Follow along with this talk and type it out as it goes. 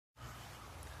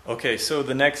Okay, so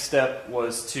the next step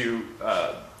was to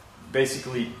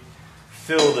basically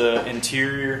fill the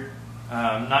interior,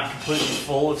 not completely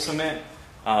full of cement,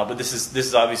 but this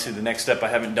is obviously the next step. I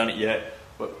haven't done it yet,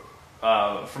 but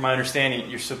from my understanding,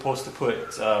 you're supposed to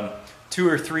put 2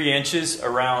 or 3 inches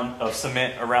of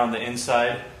cement around the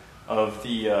inside of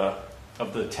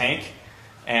the tank,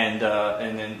 and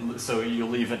then so you'll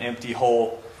leave an empty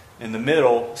hole in the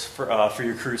middle for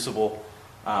your crucible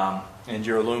and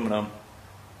your aluminum.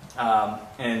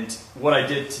 And what I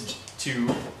did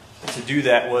to do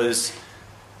that was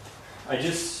I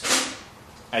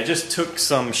just took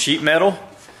some sheet metal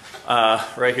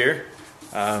right here,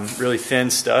 really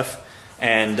thin stuff,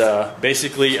 and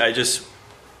basically I just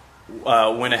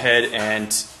went ahead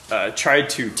and tried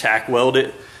to tack weld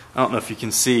it. I don't know if you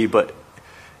can see, but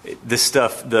this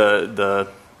stuff, the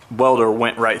welder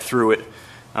went right through it.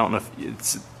 I don't know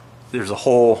if there's a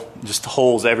hole, just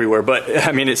holes everywhere, but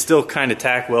I mean, it still kind of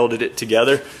tack welded it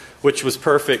together, which was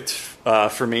perfect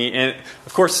for me. And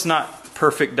of course, it's not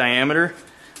perfect diameter,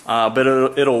 but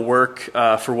it'll work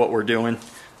for what we're doing,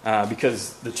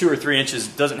 because the 2 or 3 inches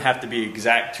doesn't have to be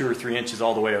exact 2 or 3 inches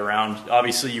all the way around.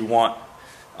 Obviously, you want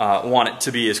it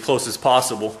to be as close as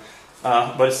possible,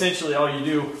 but essentially, all you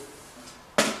do,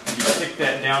 you stick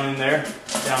that down in there,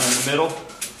 down in the middle,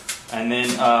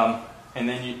 and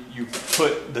then you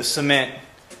put the cement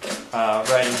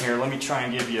right in here. Let me try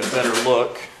and give you a better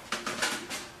look.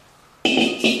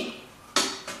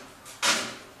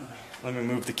 Let me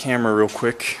move the camera real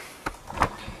quick.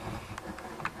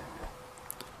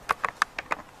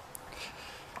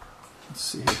 Let's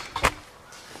see here.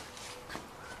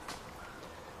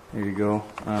 There you go.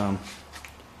 Kind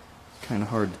of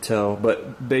hard to tell,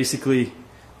 but basically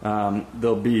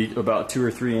there'll be about 2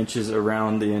 or 3 inches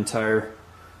around the entire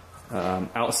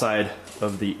outside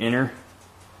of the inner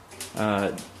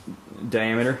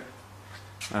diameter,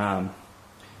 and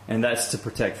that's to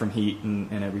protect from heat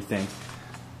and everything.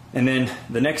 And then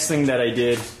the next thing that I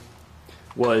did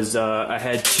was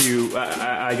I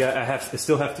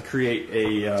still have to create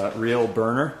a rail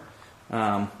burner,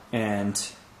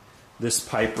 and this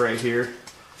pipe right here,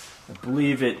 I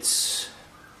believe it's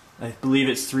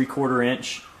 3/4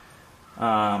 inch,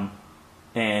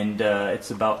 and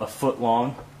it's about 1 foot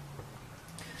long.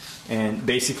 And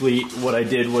basically what I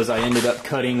did was I ended up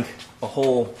cutting a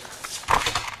hole.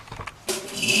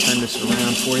 Turn this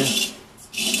around for you.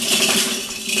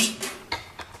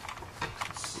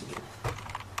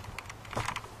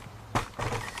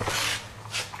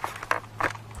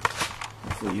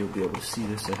 Hopefully you'll be able to see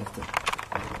this. I have to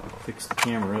fix the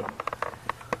camera up.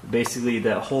 Basically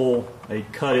that hole, I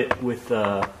cut it with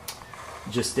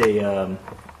just a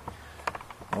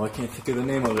well, I can't think of the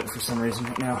name of it for some reason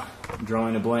right now. I'm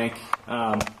drawing a blank.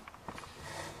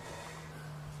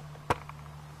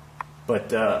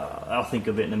 But I'll think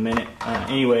of it in a minute.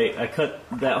 Anyway, I cut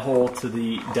that hole to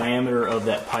the diameter of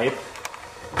that pipe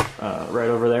right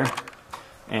over there.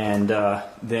 And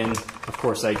then, of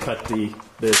course, I cut the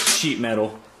sheet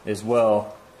metal as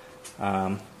well.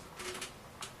 And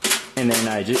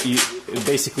then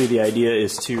basically the idea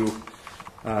is to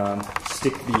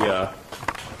stick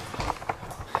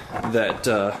that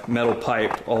metal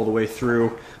pipe all the way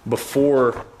through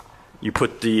before you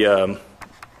put the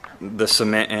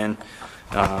cement in,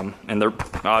 and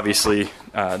obviously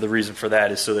the reason for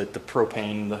that is so that the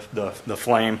propane, the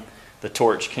flame, the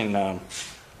torch can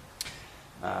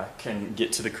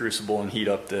get to the crucible and heat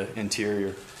up the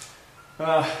interior.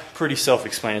 Pretty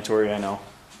self-explanatory, I know.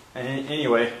 And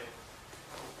anyway.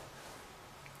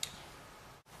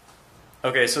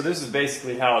 Okay, so this is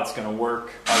basically how it's going to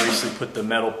work. Obviously put the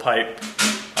metal pipe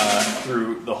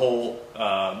through the hole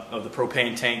of the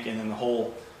propane tank, and then the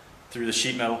hole through the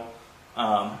sheet metal.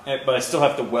 But I still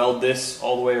have to weld this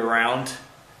all the way around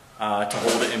to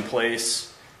hold it in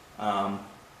place, and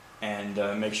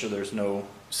make sure there's no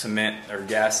cement or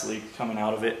gas leak coming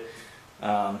out of it.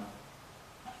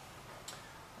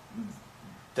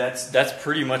 That's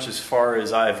pretty much as far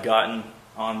as I've gotten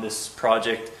on this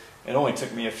project. It only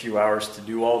took me a few hours to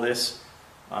do all this.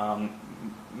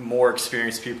 More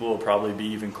experienced people will probably be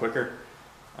even quicker.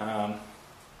 But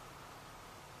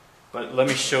let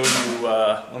me show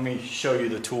you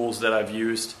the tools that I've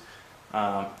used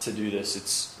to do this.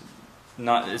 It's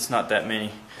not that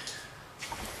many.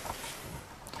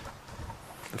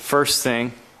 The first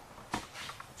thing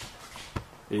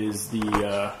is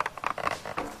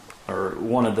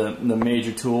one of the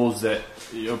major tools that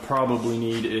you'll probably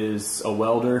need is a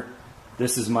welder.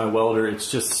 This is my welder.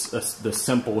 It's just the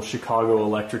simple Chicago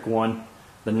Electric one,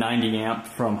 the 90 amp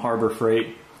from Harbor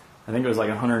Freight. I think it was like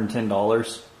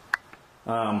 $110.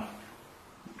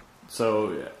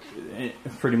 So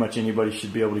pretty much anybody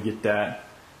should be able to get that.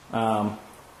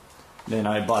 Then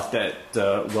I bought that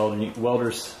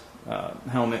welder's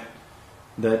helmet.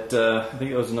 That I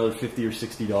think it was another $50 or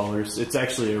 $60. It's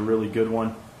actually a really good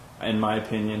one, in my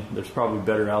opinion. There's probably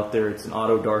better out there. It's an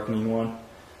auto darkening one.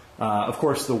 Of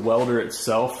course, the welder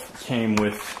itself came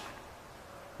with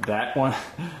that one,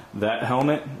 that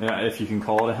helmet, if you can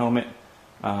call it a helmet.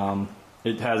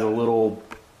 It has a little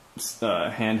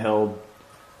handheld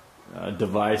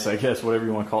device, I guess, whatever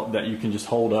you want to call it, that you can just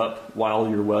hold up while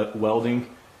you're welding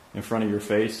in front of your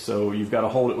face. So you've got to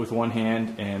hold it with one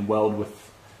hand and weld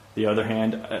with the other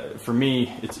hand. For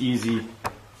me, it's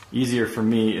easier for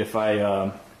me if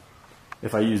I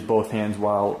use both hands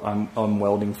while I'm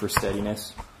welding for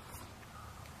steadiness.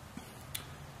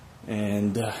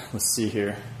 And let's see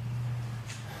here.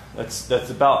 That's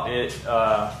about it.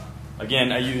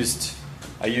 Again, I used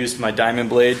my diamond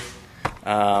blade,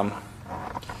 but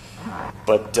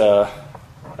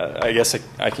I guess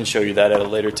I can show you that at a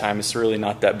later time. It's really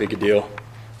not that big a deal.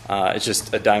 It's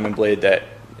just a diamond blade that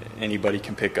anybody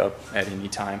can pick up at any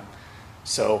time.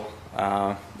 So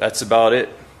that's about it.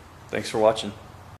 Thanks for watching.